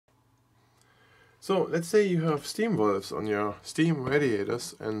So let's say you have steam valves on your steam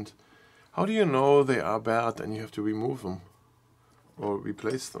radiators, and how do you know they are bad and you have to remove them or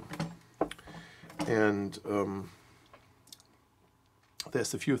replace them? And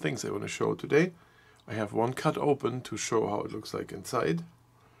there's a few things I want to show today. I have one cut open to show how it looks like inside,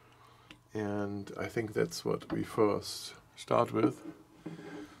 and I think that's what we first start with.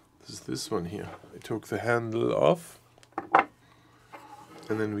 This is this one here. I took the handle off,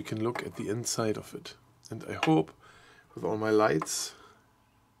 and then we can look at the inside of it. And I hope with all my lights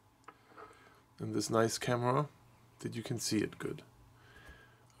and this nice camera that you can see it good.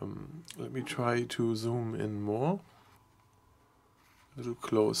 Let me try to zoom in more, a little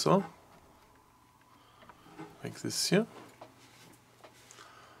closer, like this here.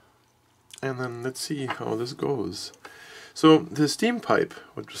 And then let's see how this goes. So the steam pipe,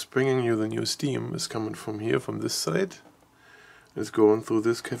 which is bringing you the new steam, is coming from here, from this side. It's going through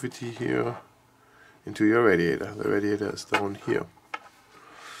this cavity here into your radiator. The radiator is down here.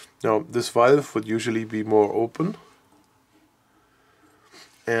 Now this valve would usually be more open,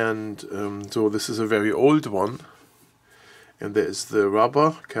 and so this is a very old one, and there is the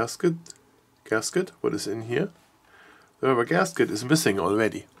rubber gasket what is in here. The rubber gasket is missing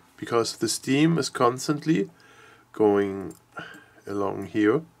already because the steam is constantly going along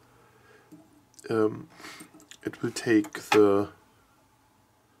here. It will take the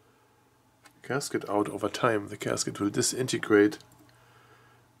gasket out over time. The gasket will disintegrate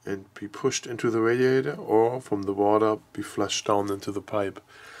and be pushed into the radiator, or from the water be flushed down into the pipe.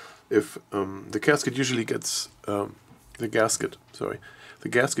 If the gasket usually gets the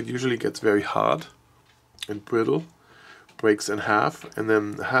gasket usually gets very hard and brittle, breaks in half, and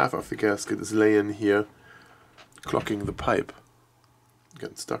then half of the gasket is laying here, clogging the pipe,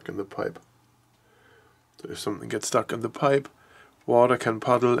 getting stuck in the pipe. So if something gets stuck in the pipe, water can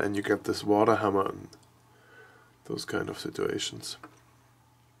puddle, and you get this water hammer and those kind of situations.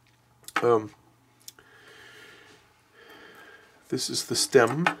 This is the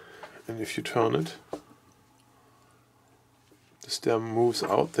stem, and if you turn it, the stem moves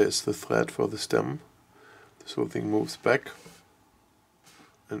out. There's the thread for the stem. This whole thing moves back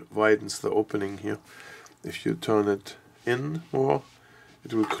and widens the opening here. If you turn it in more,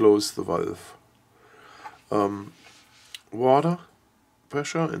 it will close the valve. Water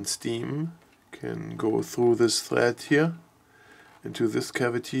pressure and steam can go through this thread here into this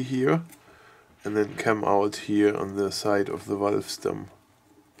cavity here, and then come out here on the side of the valve stem.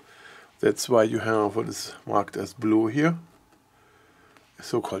 That's why you have what is marked as blue here, a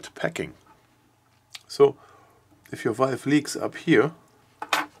so-called packing. So if your valve leaks up here,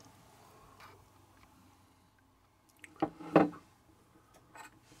 you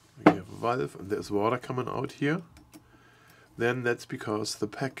have a valve and there's water coming out here, then that's because the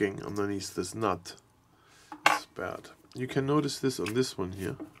packing underneath this nut is bad. You can notice this on this one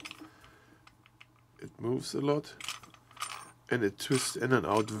here. It moves a lot and it twists in and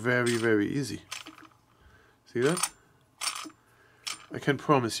out very, very easy. See that? I can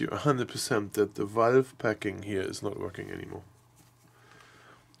promise you 100% that the valve packing here is not working anymore.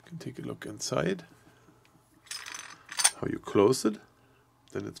 You can take a look inside. How you close it.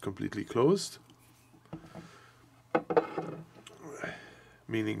 Then it's completely closed.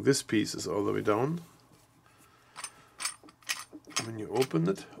 Meaning this piece is all the way down. When you open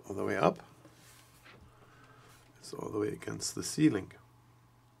it all the way up, it's all the way against the ceiling.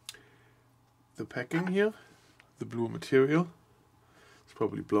 The packing here, the blue material, is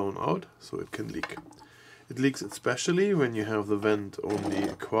probably blown out, so it can leak. It leaks especially when you have the vent only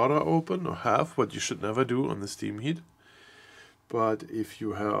a quarter open or half, what you should never do on the steam heat. But if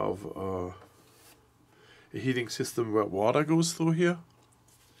you have a heating system where water goes through here,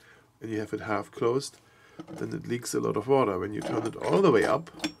 and you have it half closed, then it leaks a lot of water. When you turn it all the way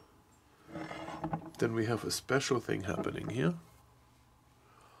up, then we have a special thing happening here.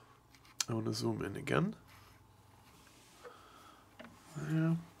 I want to zoom in again.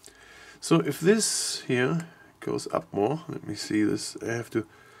 Yeah. So if this here goes up more, let me see this, I have to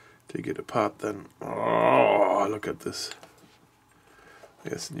take it apart then. Oh, look at this.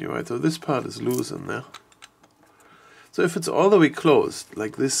 Yes, and you're right, so this part is loose in there. So if it's all the way closed,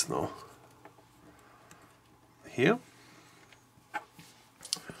 like this now, here,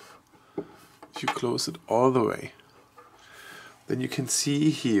 if you close it all the way, then you can see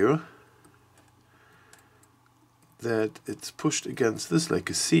here that it's pushed against this like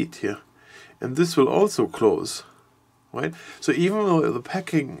a seat here, and this will also close, right? So even though the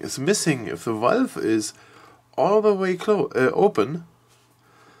packing is missing, if the valve is all the way open,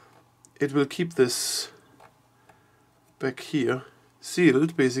 it will keep this back here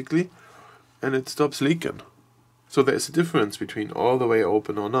sealed basically, and it stops leaking. So there's a difference between all the way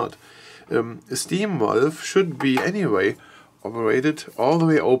open or not. A steam valve should be anyway operated all the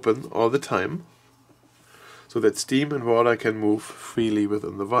way open all the time, so that steam and water can move freely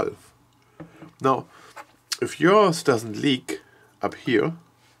within the valve. Now, if yours doesn't leak up here,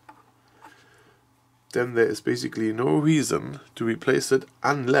 then there is basically no reason to replace it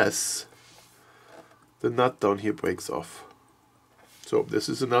unless the nut down here breaks off. So this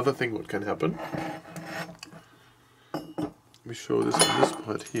is another thing what can happen. Let me show this on this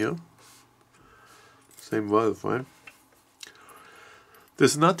part here. Same valve, right?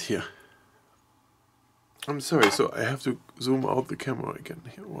 This nut here. I'm sorry, so I have to zoom out the camera again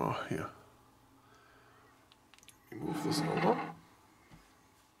here. Wow, here. Move this over.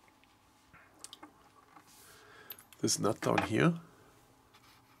 This nut down here.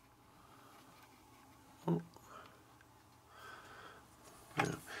 Oh.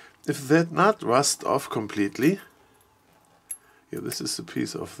 Yeah. If that nut rusts off completely, yeah, this is a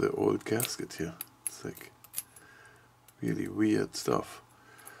piece of the old gasket here. It's like really weird stuff.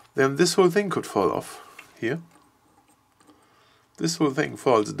 Then this whole thing could fall off here. This whole thing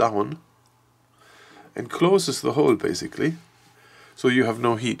falls down and closes the hole basically, so you have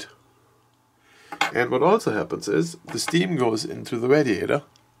no heat. And what also happens is the steam goes into the radiator,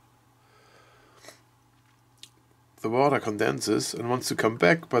 the water condenses and wants to come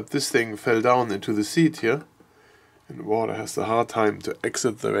back, but this thing fell down into the seat here, and water has a hard time to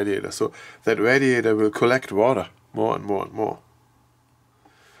exit the radiator. So that radiator will collect water more and more and more.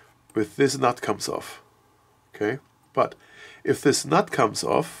 With this nut comes off. Okay? But if this nut comes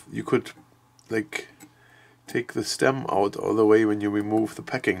off, you could like take the stem out all the way when you remove the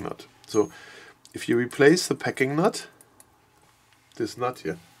packing nut. So if you replace the packing nut, this nut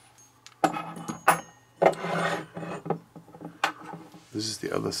here, this is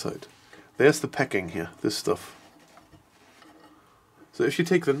the other side. There's the packing here, this stuff. So if you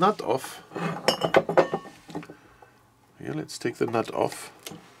take the nut off, here, let's take the nut off.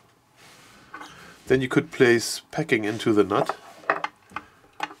 Then you could place packing into the nut.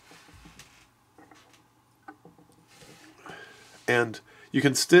 And you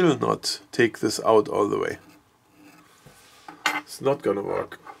can still not take this out all the way. It's not gonna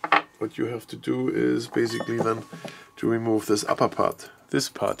work. What you have to do is basically then to remove this upper part, this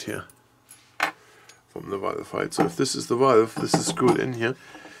part here, from the valve, right? So if this is the valve, this is screwed in here,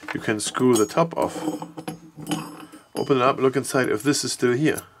 you can screw the top off. Open it up, look inside. If this is still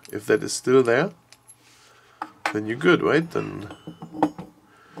here, if that is still there, then you're good, right? Then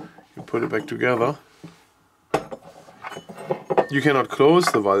you put it back together. You cannot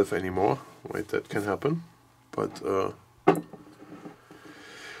close the valve anymore, right? That can happen. But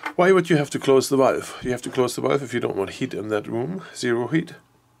why would you have to close the valve? You have to close the valve if you don't want heat in that room, zero heat.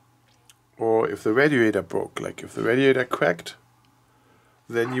 Or if the radiator broke, like if the radiator cracked,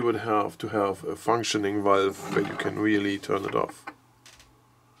 then you would have to have a functioning valve where you can really turn it off.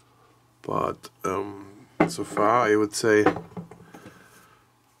 But so far I would say,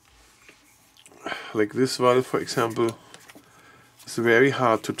 like this valve for example, is very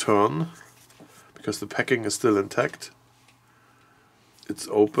hard to turn because the packing is still intact. It's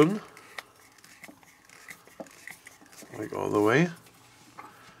open, like all the way.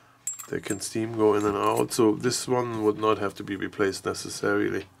 There can steam go in and out, so this one would not have to be replaced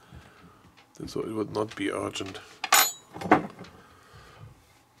necessarily. So it would not be urgent.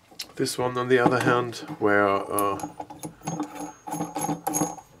 This one on the other hand, where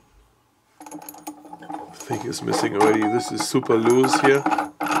thing is missing already, this is super loose here.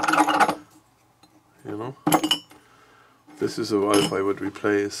 You know? This is a valve I would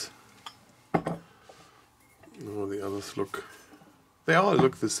replace. No, the others look... They all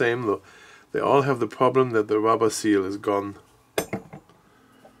look the same though. They all have the problem that the rubber seal is gone.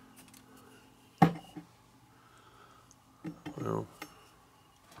 Well,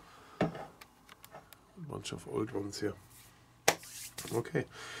 a bunch of old ones here. Okay,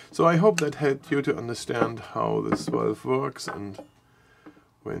 so I hope that helped you to understand how this valve works and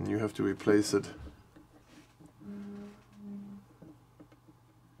when you have to replace it.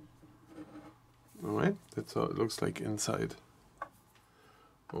 Alright, that's how it looks like inside.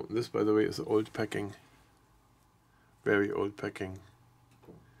 Oh, this, by the way, is old packing. Very old packing.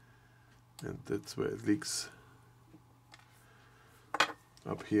 And that's where it leaks.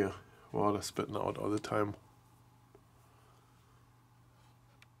 Up here, water spitting out all the time.